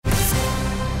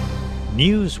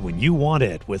News when you want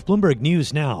it with Bloomberg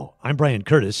News Now. I'm Brian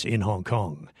Curtis in Hong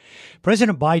Kong.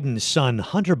 President Biden's son,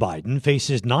 Hunter Biden,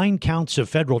 faces 9 counts of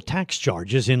federal tax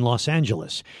charges in Los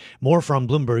Angeles. More from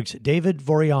Bloomberg's David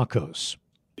Voriakos.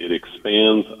 It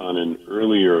expands on an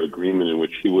earlier agreement in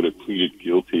which he would have pleaded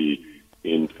guilty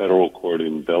in federal court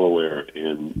in Delaware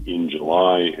in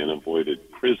July and avoided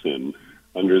prison.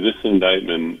 Under this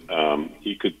indictment,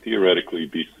 he could theoretically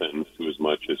be sentenced to as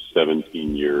much as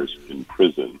 17 years in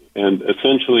prison. And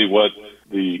essentially what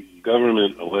the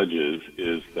government alleges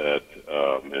is that,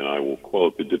 and I will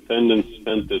quote, the defendants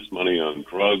spent this money on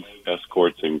drugs,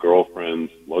 escorts and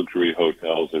girlfriends, luxury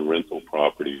hotels and rental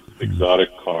properties, exotic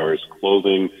cars,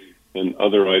 clothing, and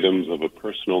other items of a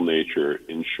personal nature,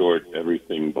 in short,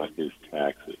 everything but his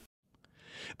taxes.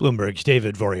 Bloomberg's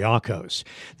David Voriakos.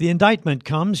 The indictment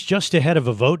comes just ahead of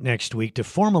a vote next week to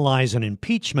formalize an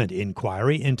impeachment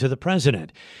inquiry into the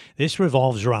president. This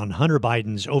revolves around Hunter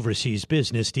Biden's overseas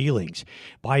business dealings.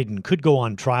 Biden could go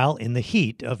on trial in the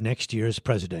heat of next year's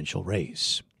presidential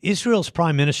race. Israel's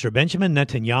Prime Minister Benjamin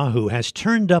Netanyahu has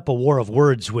turned up a war of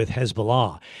words with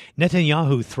Hezbollah.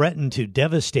 Netanyahu threatened to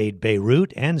devastate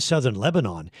Beirut and southern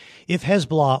Lebanon if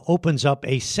Hezbollah opens up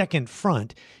a second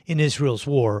front in Israel's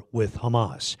war with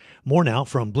Hamas. More now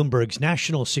from Bloomberg's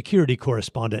national security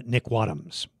correspondent Nick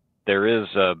Wadhams. There is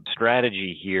a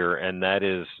strategy here, and that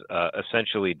is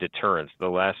essentially deterrence. The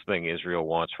last thing Israel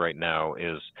wants right now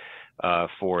is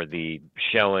for the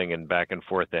shelling and back and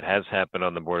forth that has happened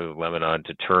on the border of Lebanon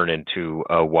to turn into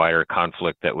a wider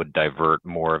conflict that would divert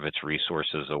more of its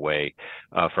resources away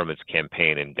from its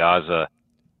campaign in Gaza.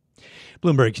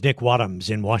 Bloomberg's Nick Wadhams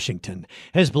in Washington.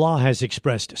 Hezbollah has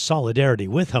expressed solidarity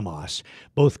with Hamas.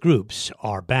 Both groups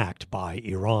are backed by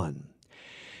Iran.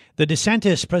 The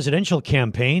DeSantis presidential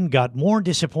campaign got more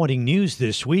disappointing news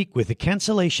this week with the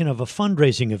cancellation of a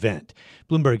fundraising event.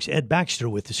 Bloomberg's Ed Baxter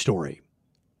with the story.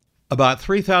 About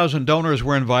 3,000 donors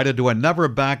were invited to a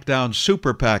never-back-down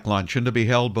super PAC luncheon to be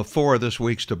held before this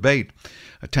week's debate.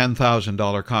 A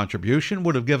 $10,000 contribution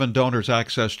would have given donors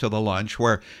access to the lunch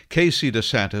where Casey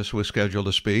DeSantis was scheduled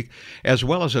to speak, as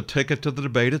well as a ticket to the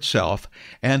debate itself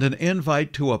and an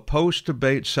invite to a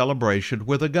post-debate celebration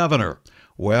with the governor.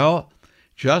 Well,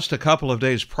 just a couple of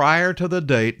days prior to the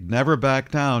date, Never Back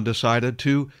Down decided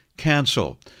to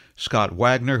cancel. Scott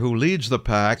Wagner, who leads the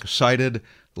PAC, cited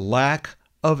lack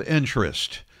of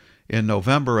interest. In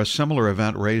November, a similar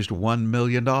event raised $1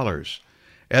 million.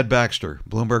 Ed Baxter,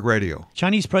 Bloomberg Radio.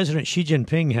 Chinese President Xi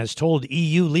Jinping has told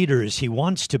EU leaders he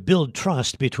wants to build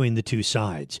trust between the two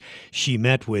sides. Xi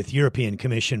met with European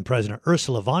Commission President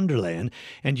Ursula von der Leyen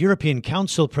and European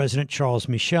Council President Charles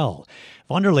Michel.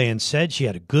 Von der Leyen said she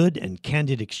had a good and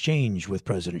candid exchange with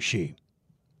President Xi.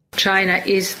 China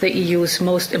is the EU's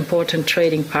most important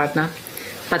trading partner,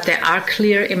 but there are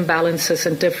clear imbalances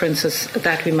and differences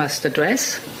that we must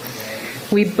address.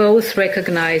 We both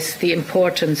recognize the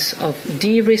importance of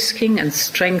de-risking and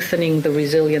strengthening the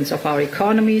resilience of our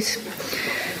economies,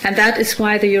 and that is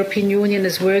why the European Union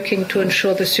is working to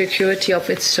ensure the security of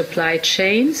its supply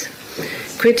chains,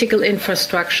 critical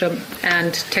infrastructure,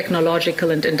 and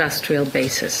technological and industrial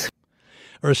bases.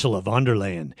 Ursula von der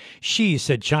Leyen. She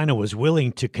said China was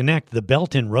willing to connect the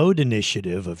Belt and Road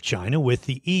Initiative of China with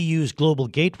the EU's Global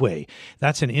Gateway.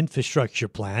 That's an infrastructure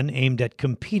plan aimed at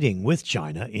competing with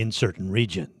China in certain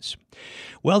regions.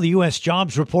 Well, the U.S.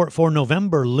 jobs report for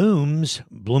November looms.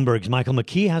 Bloomberg's Michael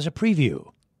McKee has a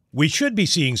preview. We should be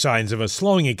seeing signs of a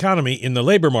slowing economy in the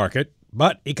labor market,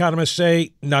 but economists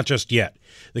say not just yet.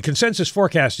 The consensus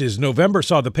forecast is November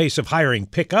saw the pace of hiring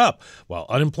pick up, while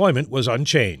unemployment was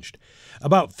unchanged.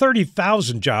 About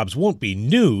 30,000 jobs won't be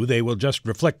new. They will just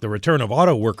reflect the return of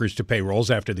auto workers to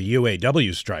payrolls after the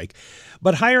UAW strike.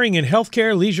 But hiring in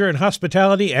healthcare, leisure and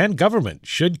hospitality, and government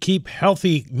should keep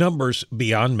healthy numbers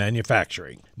beyond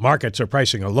manufacturing. Markets are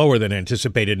pricing a lower than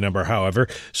anticipated number, however,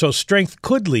 so strength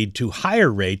could lead to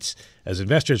higher rates as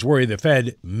investors worry the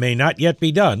Fed may not yet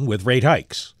be done with rate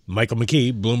hikes. Michael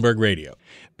McKee, Bloomberg Radio.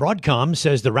 Broadcom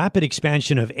says the rapid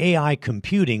expansion of AI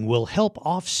computing will help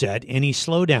offset any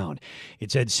slowdown.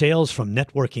 It said sales from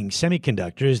networking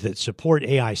semiconductors that support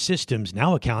AI systems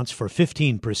now accounts for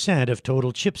 15% of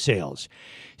total chip sales.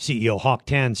 CEO Hock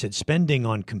Tan said spending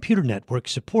on computer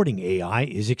networks supporting AI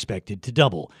is expected to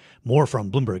double. More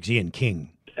from Bloomberg's Ian King.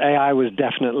 AI was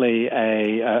definitely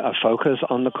a focus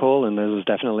on the call, and there was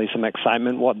definitely some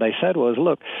excitement. What they said was,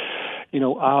 look,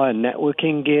 our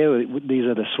networking gear, these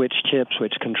are the switch chips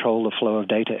which control the flow of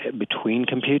data between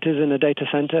computers in a data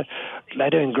center. They're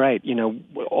doing great.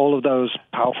 All of those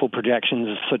powerful projections,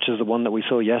 such as the one that we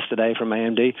saw yesterday from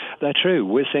AMD, they're true.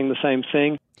 We're seeing the same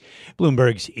thing.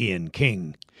 Bloomberg's Ian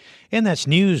King. And that's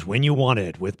news when you want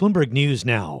it with Bloomberg News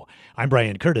Now. I'm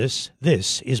Brian Curtis.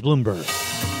 This is Bloomberg.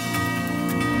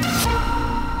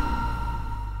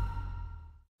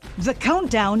 The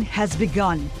countdown has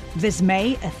begun. This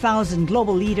May, 1,000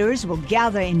 global leaders will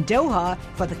gather in Doha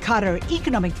for the Qatar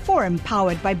Economic Forum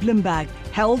powered by Bloomberg,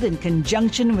 held in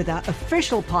conjunction with our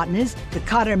official partners, the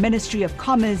Qatar Ministry of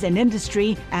Commerce and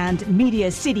Industry and Media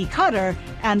City Qatar,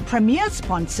 and premier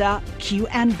sponsor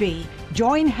QNB.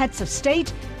 Join heads of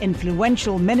state,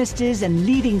 influential ministers, and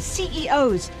leading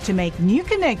CEOs to make new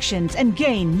connections and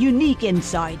gain unique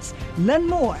insights. Learn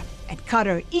more at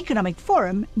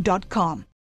QatarEconomicForum.com.